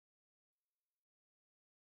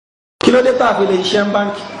kí ló dé tá a fi lè ṣiṣẹ́ ń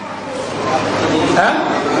báńkì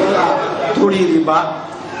torí rìbá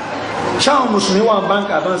ṣáwọn mùsùlùmí wà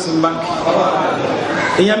báńkì àbánsì báńkì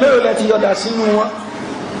èèyàn mélòó lẹ ti yọ̀dà sínú wọn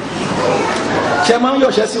ṣe máa ń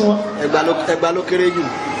yọ̀ṣẹ́ sí wọn. ẹgbà ló kéré jù.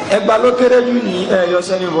 ẹgbà ló kéré jù ní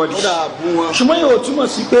ẹ̀yọ̀ṣẹ́ ní bọ́dì ṣùgbọ́n yóò túmọ̀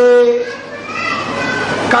sí pé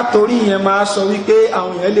kátorí yẹn máa sọ wípé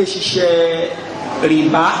àwọn èèyàn lè ṣiṣẹ́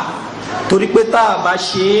rìbá torí pé tá a bá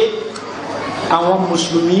ṣe é àwọn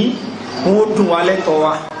mùsùlùmí wọn ó dùn wá lẹ́tọ̀ọ́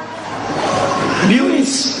wa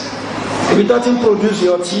lewis ibi tó ti ń produce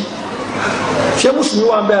ọtí ṣé mùsùlùmí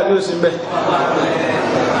wà ń bẹ àbí òsì ń bẹ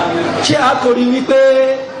ṣé àtòrí wípé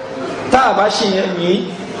tá a bá ṣe yẹn ní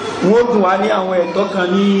wọn ó dùn wá ní àwọn ẹ̀tọ́ kan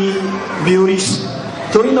ní lewis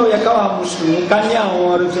torí náà yẹ káwa mùsùlùmí ká ní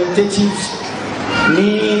àwọn representatives ní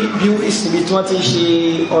lewis níbi tí wọ́n ti ń ṣe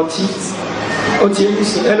ọtí ó ti ń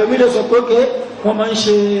sìn ẹlòmídé sọ pé ókè wọ́n máa ń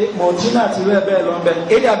ṣe mọ̀tínà àti bẹ́ẹ̀ bẹ́ẹ̀ lọ bẹ́ẹ̀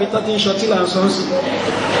èdè àbítọ́ ti ń ṣọtí là ń sọ sí.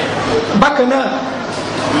 bákan náà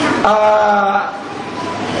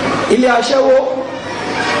ilé aṣẹ́wó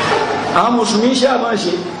àwọn mùsùlùmí ṣe àmọ́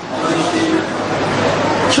ṣe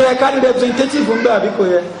ṣó yẹ ká ní representative ń bẹ àbí kò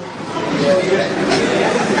yẹ.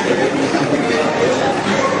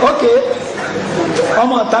 ok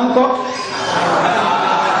ọmọ ọ̀tá ń kọ́.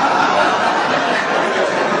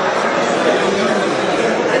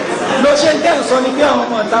 ló ṣe ń tẹ́ ń sọ ní pé àwọn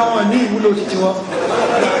ọmọ ọ̀tá wọn ní ìwúlò títí wọn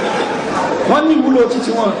wọ́n ní ìwúlò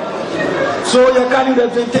títí wọn so yẹ ká ní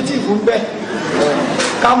representative ń bẹ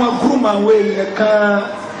ká mọ groom àwọn èèyàn kan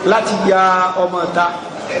láti ya ọmọ ọ̀tá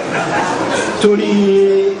torí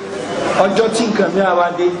ọjọ́ tí nǹkan mi àwa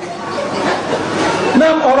dé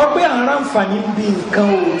náà ọ̀rọ̀ pé à ń ránfààní bí nǹkan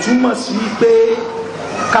ò túmọ̀ sí wípé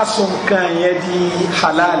ká sọ nǹkan yẹn di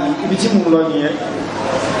halali ibi tí mo lọ nìyẹn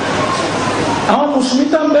àwọn mùsùlùmí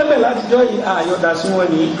tá ń bẹ́ẹ̀ látijọ́ yìí àyọ̀dà sí wọn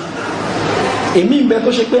nìyí èmi ń bẹ tó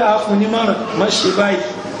ṣe pé àáfún ní márùn má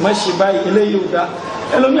ṣe báyìí eléyìí ò dá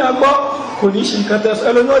ẹlòmíà gbọ́ kò ní ṣe nǹkan tẹ́sán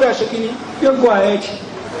ẹlòmíà ó dà ṣe kíní yóò go ahead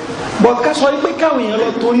but ká sọ wípé káwọn èèyàn lọ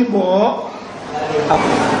torí bọ̀ ọ́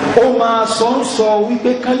ó máa sọ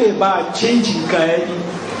wípé kán lè bá a change nǹkan ẹ̀ ni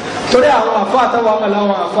torí àwọn àfọ àtàwọn àwọn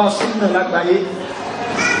làwọn àfọ súnmọ́ lágbàáyé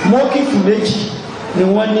mọ́kìfù méjì ni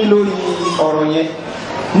wọ́n ní lórí ọ̀rọ̀ yẹn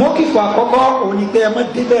mọ́kìfù àkọ́kọ́ òní pé ẹ má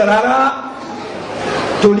débẹ̀ rárá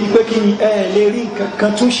torí pé kí ni ẹ lè rí nǹkan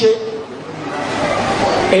kan tún ṣe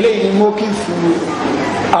eléyìí ni mọ́kìfù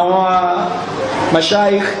àwọn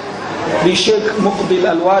mashayikh bíi Shaykh Muqbil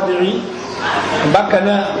al-Wadi'i bákan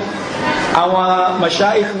náà àwọn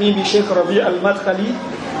mashayikh mi bíi Shaykh Rabi' al-Madkhali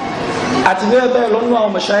àti bẹ́ẹ̀ bẹ́ẹ̀ lọ́nà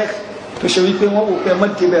àwọn mashayikh tó ṣe wípé wọ́n wò pé ẹ má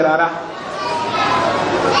débẹ̀ rárá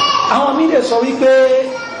àwọn míì lè sọ wípé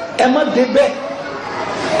ẹ má débẹ̀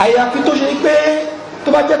àyàfi tó ṣe wípé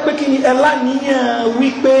tó bá jẹ́ pé kí ni ẹ láníyàn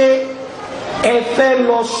wípé ẹ fẹ́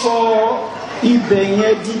lọ sọ ibẹ̀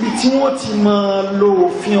yẹn di ibi tí wọ́n ti máa lo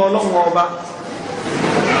òfin ọlọ́run ọba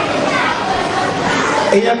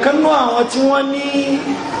èèyàn kan náà àwọn tí wọ́n ní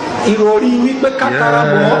ìròrí wípé kátàrà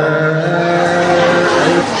bọ̀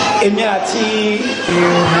èmi àti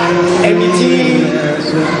ẹni tí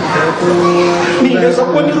mi lè sọ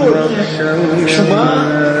pé nílò rí yẹn ṣùgbọ́n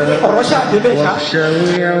ọ̀rọ̀ ṣàdébẹ̀ ṣá.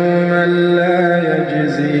 يوما لا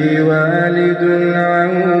يجزي والد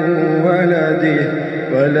عن ولده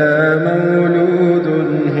ولا مولود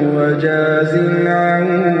هو جاز عن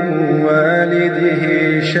والده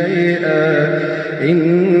شيئا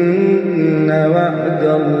إن وعد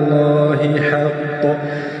الله حق.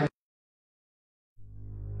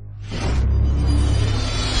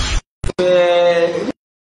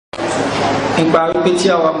 nípa wípé tí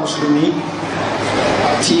àwa mùsùlùmí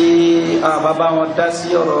tí bàbá wọn dá sí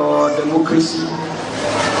ọ̀rọ̀ democracy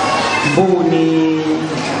bó ni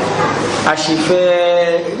a ṣe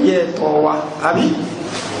fẹ́ yẹ ẹ̀tọ́ wa àbí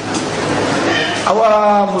àwa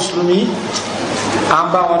mùsùlùmí à ń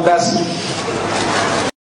bá wọn dá sí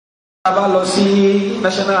a bá lọ sí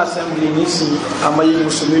National Assembly nísìnyí àmọye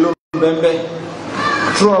mùsùlùmí ló ń bẹ́ẹ̀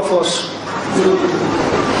true of us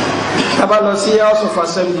a bá lọ sí House of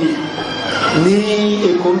Assembly ní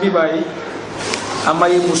Èkó ń bí báyìí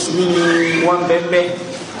àmọye mùsùlùmí ni wọ́n bẹ́ẹ̀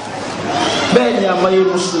bẹ́ẹ̀ ni àmọye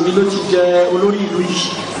mùsùlùmí ló ti jẹ olórí ìlú yìí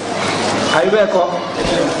àyíbẹ̀ẹ́kọ́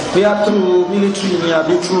bí a through military ni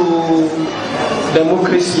àbí through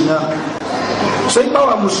democracy náà so ipa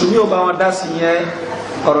wa mùsùlùmí ò bá wọn dá sí yẹn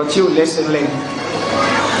ọ̀rọ̀ tí ò lẹ́sẹ̀ lẹ́yìn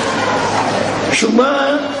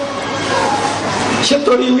ṣùgbọ́n ṣé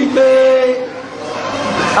torí wípé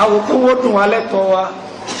àwòkọ́ wọ́n dùn wá lẹ́tọ̀ọ́ wa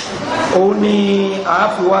òun ni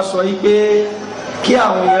àáfi wa sọ wípé kí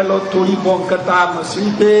àwọn yẹn lọ torí bọ nǹkan tá a mọ̀ sí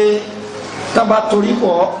wípé tá bá torí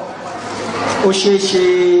bọ̀ ó ṣeé ṣe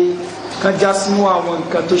kan já sínú àwọn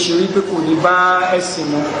nǹkan tó ṣe wípé kò ní bá ẹ̀sìn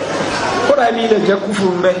mu kódà ní ilẹ̀ jẹ́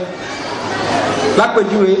kúfùrù mbẹ́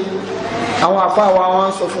lápèjúwe àwọn àfa wa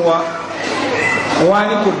wọn sọ fún wa wọn á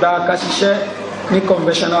ní kò dáa ká ṣiṣẹ́ ní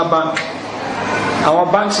conventional bank àwọn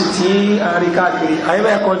báńkì tí à ń rí káàkiri àyè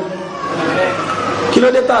bẹ́ẹ̀ kọ́ ni kí ló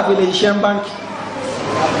dé tá a fi lè ṣiṣẹ́ ń báńkì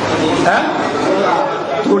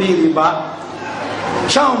torí rìbá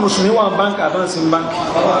ṣáwọn mùsùlùmí wà báńkì àbáǹsì ń báńkì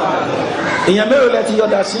èèyàn mélòó lẹ ti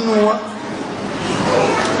yọ̀dà sínú wọn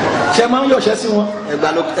ṣe máa ń yọ̀ṣẹ́ sí wọn.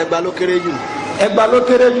 ẹgbà ló kéré jù. ẹgbà ló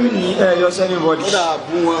kéré jù ní ẹ̀yọ̀ṣẹ́ ní bọ́dì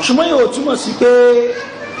ṣùgbọ́n yóò túmọ̀ sí pé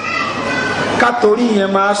kátorí yẹn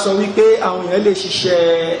máa sọ wípé àwọn èèyàn lè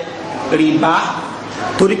ṣiṣẹ́ rìbá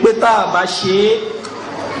torí pé tá a bá ṣe é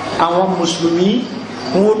àwọn mùsùlùmí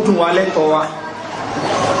wọn ó dùn wá lẹ́tọ̀ọ́ wa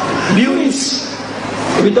lewis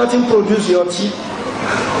ibi tó ti ń produce ọtí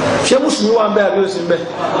ṣé mùsùlùmí wà ń bẹ àbí òsì ń bẹ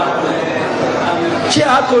ṣé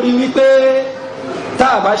àtòrí wípé tá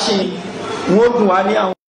a bá ṣe wọn ó dùn wá ní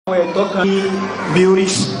àwọn ẹ̀tọ́ kan ní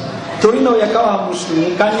lewis torí náà yẹ káwa mùsùlùmí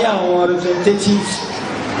ká ní àwọn representatives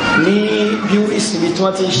ní lewis ibi tí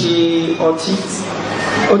wọ́n ti ń ṣe ọtí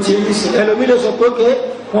ó ti ń sìn ẹlòmíì lè sọ pé ókè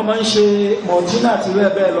wọ́n máa ń ṣe mọ̀tínà àti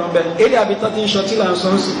bẹ́ẹ̀ bẹ́ẹ̀ lọ bẹ́ẹ̀ eré àbí tó ti ń ṣọtí là ń sọ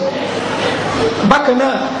ń sìn bákan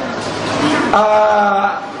náà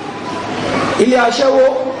ilé aṣẹ́wó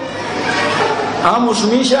àwọn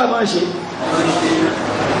mùsùlùmí iṣẹ́ àmọ́ ṣe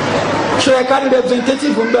ṣe ẹ̀ka ní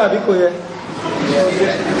representative ń bẹ́ àbí kò yẹ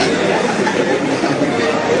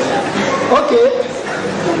ok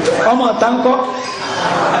ọmọ ọ̀tá ń kọ́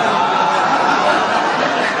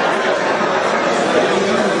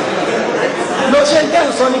ló ṣe ń tẹ́ ń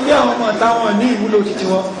sọ ní pé àwọn ọmọ ọ̀tá wọn ní ìwúlò títí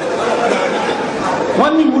wọn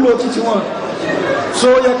wọ́n ní ìwúlò títí wọn so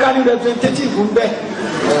yẹ ká ní representative ń bẹ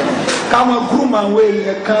káwọn gúrùmù àwọn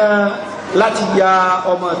èèyàn kan láti ya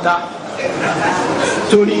ọmọ ọ̀tá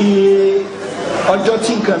torí ọjọ́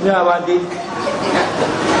tí nǹkan mi àwa dé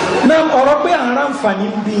náà ọ̀rọ̀ pé à ń ráǹfààní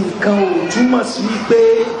bí nǹkan ò túmọ̀ sí wípé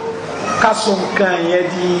ká sọ nǹkan yẹn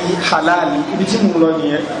di halali ibi tí mo lọ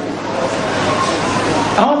nìyẹn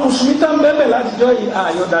àwọn mùsùlùmí tá ń bẹ́ẹ̀ látijọ́ yìí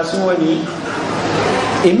àyọ̀dà sí wọn nìyí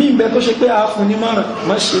èmi ń bẹ tó ṣe pé àáfún ní márùn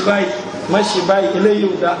má ṣe báyìí eléyìí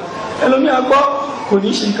ò dá ẹlòmíà gbọ́ kò ní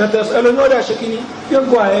ṣe nǹkan tẹ́sán ẹlòmíà ó dà ṣe kí ni yóò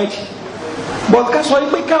go ahead but ká sọ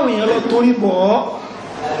wípé káwọn èèyàn lọ torí bọ̀ ọ́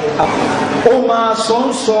ó máa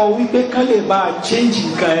sọ wípé kán lè bá a change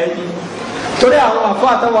nǹkan ẹ ní torí àwọn àfọ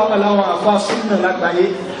àtàwọn àwọn làwọn àfọ súnmọ́ lágbàáyé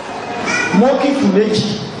mọ́kìfù méjì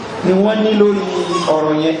ni wọ́n ní lórí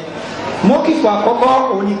ọ̀rọ̀ yẹn mọ́kìfù àkọ́kọ́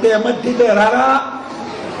òní pé ẹ má débẹ̀ rárá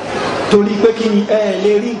torí pé kí ni ẹ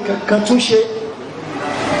lè rí nǹkan kan tún ṣe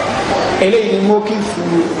eléyìí ni mọ́kìfù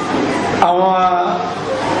àwọn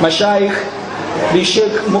mashayikh bíi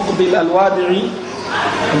Shaykh Muqbil al-Wadi'i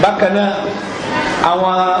bákan náà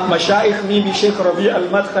àwọn mashayikh ní bíi Shaykh Rabi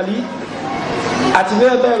al-Madkhali àti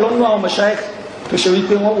bẹ́ẹ̀ bẹ́ẹ̀ lọ́nà àwọn mashayikh tó ṣe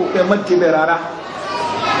wípé wọ́n wò pé ẹ má débẹ̀ rárá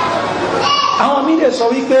àwọn míì dẹ̀ sọ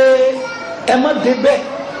wípé ẹ má débẹ̀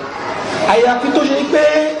àyàfi tó ṣe wípé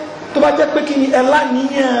tó bá jẹ́ pé kí ni ẹ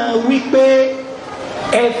láníyàn wípé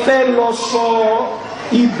ẹ fẹ́ lọ sọ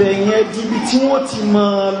ibẹ̀ yẹn di ibi tí wọ́n ti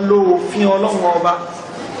máa lo òfin ọlọ́run ọba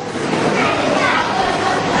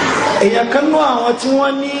èèyàn kan náà àwọn tí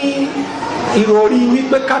wọ́n ní ìròrí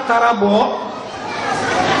wípé kátàrà bọ̀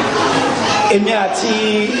èmi àti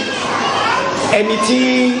ẹni tí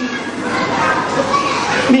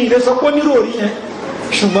ní ilé sọ pé oníròrí yẹn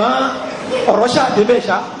ṣùgbọ́n ọ̀rọ̀ ṣàdébẹ̀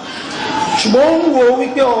ṣá ṣùgbọ́n ó ń wo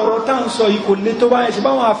wípé ọ̀rọ̀ tá à ń sọ yìí kò lè tó báyẹn ṣe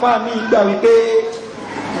báwọn àfáà mi gbà wípé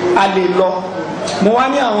a lè lọ mo wá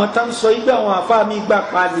ní àwọn tá ń sọ wípé àwọn àfáà mi gbà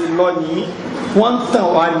pa lè lọ nìyí wọ́n ń tàn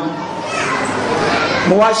wá ní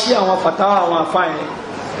mo wá ṣí àwọn fàtàwà àwọn àfáà yẹn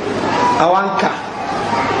àwa ń kà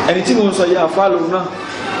ẹni tí mo ń sọ yìí àfáà lòun náà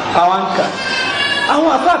àwa ń kà àwọn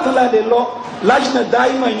àfáà tán la lè lọ lájúmọ̀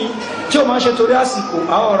dáìmọ̀ ni tí o máa ń ṣe torí àsìkò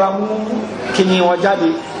àwọn ọ̀rọ̀ amú kìnìún wọn jáde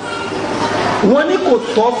wọ́n ní kò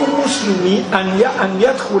tọ́ fún mùsùlùmí an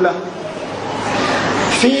yadkhula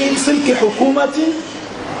fi silki hukumati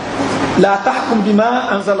la tahkum bima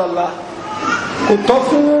anzala Allah kò tọ́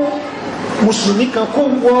fún mùsùlùmí kan kó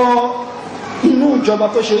wọ inú ìjọba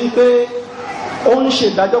tó ṣe wípé ó ń ṣe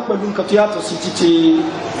ìdájọ́ pẹ̀lú nǹkan tó yàtọ̀ sí títí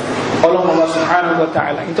Ọlọ́run wa subhanahu wa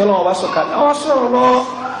ta'ala nítorí Ọlọ́run wa sọ̀kalẹ̀ àwọn sọ̀rọ̀ lọ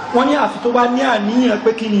wọ́n ní àfi tó bá ní àníyàn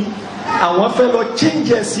pé kí ni àwọn fẹ́ lọ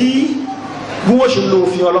change sí bí wọ́n ṣe lo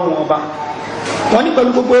òfin Ọlọ́run ọba wọ́n ní pẹ̀lú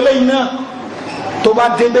gbogbo eléyìí náà tó bá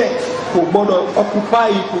débẹ̀ kò gbọ́dọ̀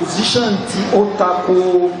occupy position tí ó tako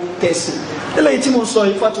tẹ̀sìn eléyìí tí mo sọ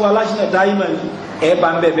ìfatuwa alájìnà dáìmọ̀ ni ẹ̀ bá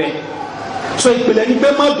ń bẹ̀bẹ̀ so ìpìlẹ̀ ní pé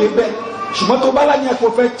má débẹ̀ ṣùgbọ́n tó bá láyìn kò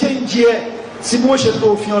fẹ́ change ẹ̀ sí bí wọ́n ṣe lo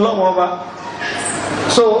òfin Ọlọ́run ọba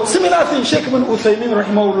So similar thing Shaykh ibn Uthaymin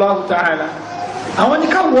rahimahullah ta'ala àwọn ní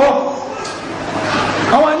ká wọ̀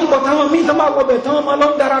àwọn ní bọ̀tá àwọn míì tó máa wọ̀ bẹ̀ tó máa lọ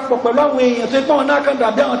ń darapọ̀ pẹ̀lú àwọn èèyàn tó pọ̀ náà kan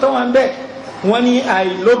dàbí àwọn tó wà ń bẹ̀ wọ́n ní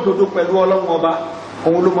àìlódodo pẹ̀lú Ọlọ́run ọba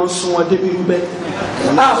òun ló máa ń sún wọn débi rú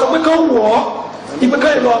bẹ́ẹ̀ sọ pé ká wọ̀ ìpè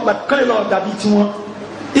ká lè lọ dàbí tiwọn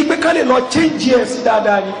ìpè ká lè lọ change ẹ̀ sí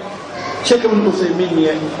dáadáa ni Shaykh ibn Uthaymin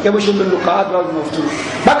nìyẹn kẹ́ bó ṣe ń lo káàdùn àwọn mọ̀fútù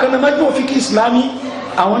bákan náà májú òfin kí ìsìlámì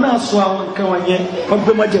àwọn náà sọ àwọn nǹkan wọn yẹn wọ́n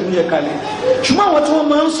gbé májẹ̀mú yẹn kalẹ̀ ṣùgbọ́n àwọn tí wọ́n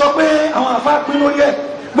máa ń sọ pé àwọn àfa pín lórí ẹ̀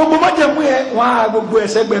gbogbo májẹ̀mú yẹn wọ́n á gbogbo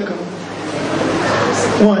ẹ̀sẹ̀ gbẹ kan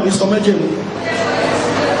wọ́n ní sọ májẹ̀mú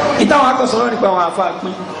ìtàwọn akọ̀sọ̀rọ̀ nípa àwọn àfa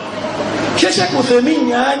pín ṣẹṣẹ kò fèmí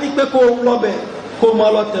yàn á ní pé kó lọ́bẹ̀ kó mọ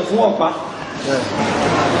lọ tẹ̀ fún ọ̀pá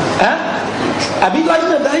àbí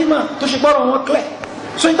lájúmọ̀ dáhìmà tó ṣe gbọ́rọ̀ wọn kílẹ̀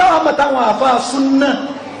so ìtàwọn àmọ̀ táwọn àfa súnnà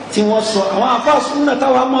tí wọ́n sọ àwọn àfa súnnà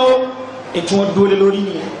táwọn àmọ̀ ètò wọn dúró lé lórí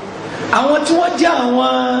nìyẹn àwọn tí wọ́n jẹ́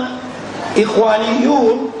àwọn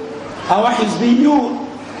ikhwaniyun àwọn hizbiyun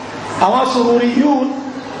àwọn sururiyun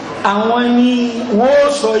àwọn ni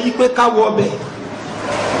wọ́n sọ yí pé káwọ́ ọbẹ̀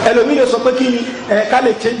ẹlòmí lè sọ pé kí ni ká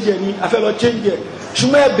lè change ẹ̀ ní afẹ́ lọ change ẹ̀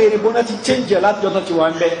ṣùgbọ́n ẹ béèrè bó náà ti change ẹ̀ láti jọ́tọ̀ ti wà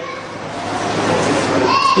ń bẹ́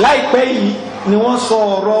láìpẹ́ yìí ni wọ́n sọ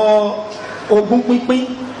ọ̀rọ̀ ogún pínpín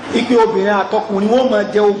ipe obìnrin àtọkùnrin wọ́n máa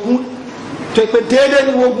jẹ ogún tó pé déédéé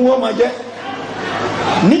ni ogun wọn máa jẹ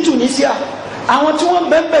ní Tunisia àwọn tí wọ́n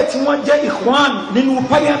bẹ́ẹ̀ tí wọ́n jẹ́ Ikhwan nínú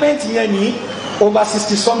parliament yẹn ní over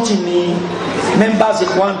 60 something ní members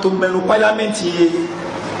Ikhwan tó mẹ́nu parliament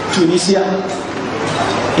Tunisia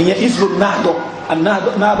ìyẹn Hizbul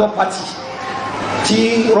Nahda party tí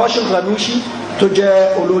Russian Ranushi tó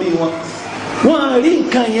jẹ́ olórí wọn wọ́n rí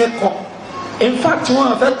nǹkan yẹn kọ in fact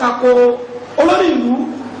wọ́n fẹ́ tako olórí ìlú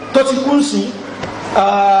tó ti kú sí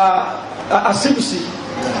àṣìbìsì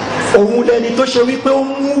òun lẹni tó ṣe wípé ó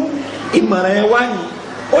mú ìmọ̀ràn ẹ̀ wá ní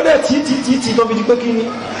ó dẹ̀ tí tó fi di pé kí ni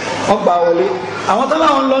ọgbà wọlé àwọn tó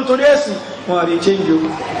láwọn lọ nítorí ẹ̀sìn wọn rí change o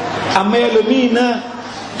àmọ́ ẹlòmíì náà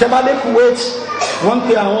tẹ́bálẹ́ Kuwait wọ́n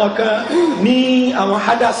pe àwọn kan ní àwọn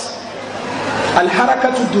hadas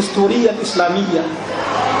alharakatu dusturiya islamiyya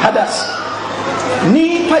hadas ní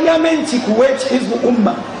pàyámẹ́ǹtì Kuwait hizbu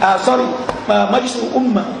umma majlisul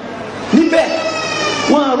umma níbẹ̀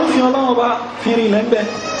wọ́n arúfin ọlọ́wọ́ bá fìrì lẹ́ńbẹ́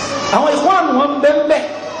àwọn Ikhwan wọn bẹ́ẹ̀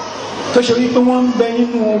tó ṣe wípé wọ́n ń bẹ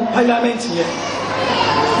nínú parliament yẹn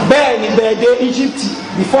bẹ́ẹ̀ ni bẹ́ẹ̀ dé Egypt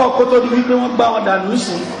before kótó di wípé wọ́n gbá wọn dànù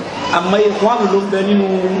sí àmọ́ Ikhwan ló ń bẹ nínú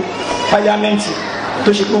parliament tó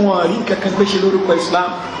ṣe pé wọ́n rí kankan gbéṣe lórúkọ Islam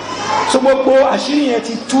so gbogbo àṣírí yẹn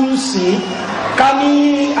ti tún sí ká ní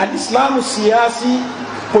al-Islam síyásí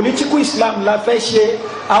political Islam la fẹ́ ṣe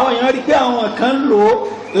àwọn èèyàn rí pé àwọn kan lò ó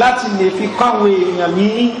láti lè fi kọ́ àwọn èèyàn ní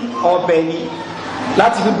ọbẹ̀ ni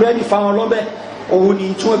láti fi búrẹ́dì fáwọn lọ́bẹ̀ òun ni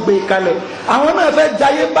tí wọ́n gbé kalẹ̀ àwọn náà fẹ́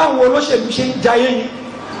jayé báwọn olóṣèlú ṣe ń jayé ni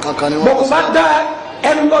bọ̀kù bá dá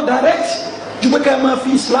ẹnu lọ direct ju pé kẹ́ ẹ máa fi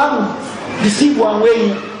Islam deceive àwọn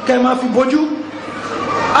èèyàn kẹ́ ẹ máa fi bójú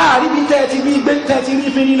ààrí bí tẹ́ ẹ ti rí gbé tẹ́ ẹ ti rí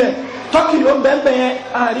fi nílẹ̀ tọ́kì ló ń bẹ́ẹ̀ yẹn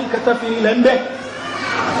ààrí kẹta fi nílẹ̀ ń bẹ́ẹ̀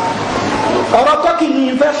ọ̀rọ̀ tọ́kì ni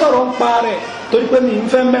ìfẹ́ sọ̀rọ̀ ń pa rẹ̀ torí pé mi ń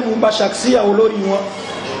fẹ́ mẹ́nu bá ṣàkíyà olórí wọn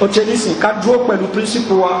ó ṣe nísìn ká dúró pẹ̀lú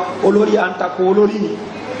píríncípù wa olórí àǹtakò olórí ni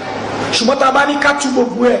ṣùgbọ́n tá a bá ní ká tú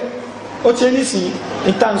gbogbo ẹ̀ ó ṣe nísìn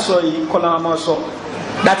ìta ń sọ yìí kọ́ làwọn máa sọ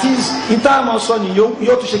that is ìta máa sọ ni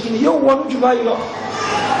yóò tún ṣe kí ni yóò wọnú jù báyìí lọ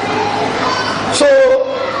so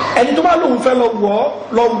ẹni tó bá lóun fẹ́ lọ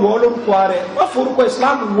wọ̀ lórúkọ rẹ̀ wọ́n forúkọ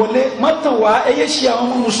Islam wọlé mọ́tàn wá ẹyẹ ṣe àwọn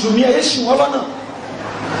mùsùlùmí ẹyẹ ṣì wọ́n lọ́nà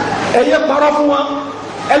ẹyẹ parọ́ fún wọn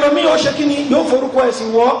ẹlòmí yóò ṣe kíni yóò forúkọ ẹ̀sìn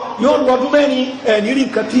wọ́ yóò lọ́dún mẹ́rin ẹ̀nírí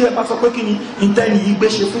nǹkan tí ẹ bá sọ pé kíni ìtẹ́ni yìí gbé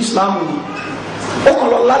ṣe fún Islam ni ó kàn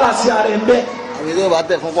lọ lálà sí ara ẹ̀ ń bẹ́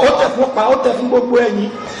ó tẹ̀ fún gbogbo ẹ̀yìn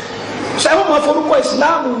ṣẹ́wọ́n máa forúkọ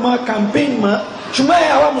Islam máa campaign mọ́ ṣùgbọ́n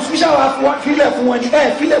ẹ̀ àwọn mùsùlùmí ṣàwà fílẹ̀ fún wọn ni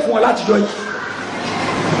ẹ̀ fílẹ̀ fún wọn látijọ́ yìí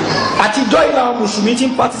àtijọ́ yìí làwọn mùsùlùmí ti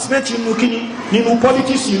ń participate nínú kíni nínú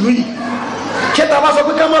politics ìlú yìí ṣé tá a bá sọ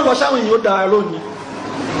pé ká má lọ sáwọn èèyàn ó dára lónìí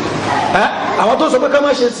àwọn tó sọ pé ká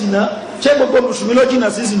má ṣe zìnà ṣé gbogbo mùsùlùmí ló jìnnà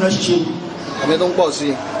sí zìnà ṣíṣe ni àmì tó ń pọ̀ sí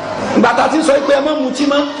i gbàtà tí sọ pé ẹ má mutí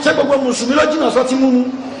mọ́ ṣé gbogbo mùsùlùmí ló jìnnà sọtí mímu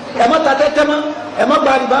ẹ má ta tẹ́tẹ́ mọ́ ẹ má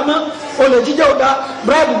gba rìbá mọ́ olè jíjẹ́ ò dá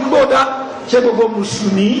bíráìbù gbígbó ò dá ṣé gbogbo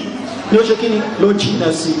mùsùlùmí ni ó ṣe kí ni ló jìnnà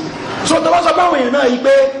sí i so tó bá sọ báwọn èèyàn náà yìí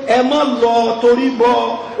pé ẹ má lọ torí bọ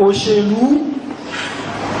òṣèlú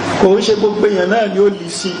kò ń ṣe gbogbo èèyàn náà ni ó lè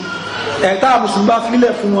sí ẹ̀ta mùsùlùmí bá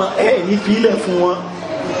filẹ̀ fún wọn ẹ̀ ní filẹ̀ fún wọn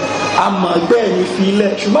àmọ́ ẹgbẹ́ ẹ̀ ní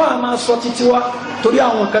filẹ̀ ṣùgbọ́n a máa sọ títí wá torí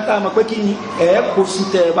àwọn nǹkan tá a mọ̀ pé kí ni ẹ̀ kò sí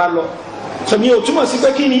tẹ́ ẹ bá lọ sọmi ò túmọ̀ sí pé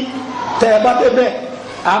kí ni tẹ́ ẹ bá débẹ̀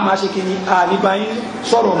a máa ṣe kí ni a ní bá yín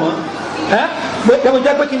sọ̀rọ̀ mọ́ gbẹ̀gbẹ̀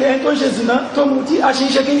jẹ́ pé kí ni ẹni tó ń ṣe zìnà tó mú tí a ṣe ń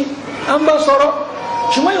ṣe kí ni a ń bá sọ̀rọ̀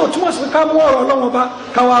ṣùgbọ́n yóò túmọ̀ sí ká mú ọ̀rọ̀ Ọlọ́run bá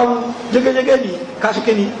káwá ru jẹ́gẹ́jẹ́gẹ́ ní ká ṣe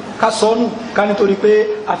kí ni ká sọnù ká nítorí pé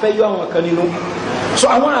a fẹ́ yọ àwọn kan nínú. so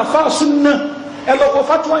àwọn àfáà súnnà ẹ lọ kó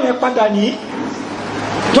fatuwa yẹn padà ní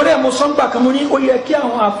torí ẹ̀ mo sọ́ngbà kan mo ní ó yẹ kí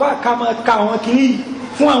àwọn àfáà ká máa ka àwọn kìíní yìí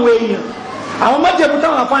fún àwọn èèyàn àwọn májèmú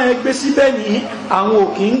táwọn àfáà yẹn gbé síbẹ̀ ní àwọn ò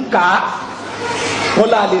kì í kà á wọ́n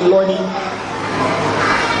là lè lọ ni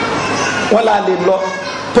wọ́n là lè lọ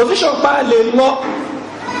position pa lè lọ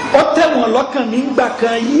ó tẹ̀wọ̀n lọ́kàn mi gbà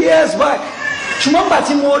kan years back ṣùgbọ́n gbà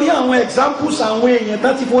tí mo rí àwọn examples àwọn èèyàn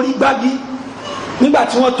tán ti forí gbági nígbà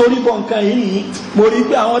tí wọ́n torí bọ̀ nǹkan yìí nìyí mo rí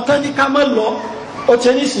pé àwọn tán ní ká má lọ ó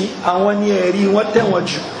ṣe nísìn àwọn ní ẹ̀rí wọ́n tẹ̀wọ̀n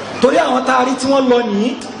jù torí àwọn tá a rí tí wọ́n lọ nìyí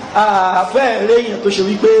àfẹ́ ẹ̀rẹ́ èèyàn tó ṣe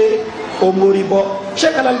wípé ó mórí bọ́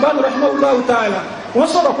Shaykh Al-Albani rahimahullahu ta'ala wọ́n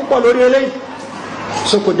sọ̀rọ̀ púpọ̀ lórí eléyìí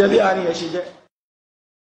so kò jẹ́ bí àárín ẹ̀ ṣe jẹ́.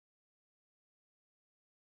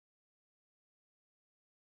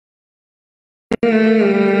 إن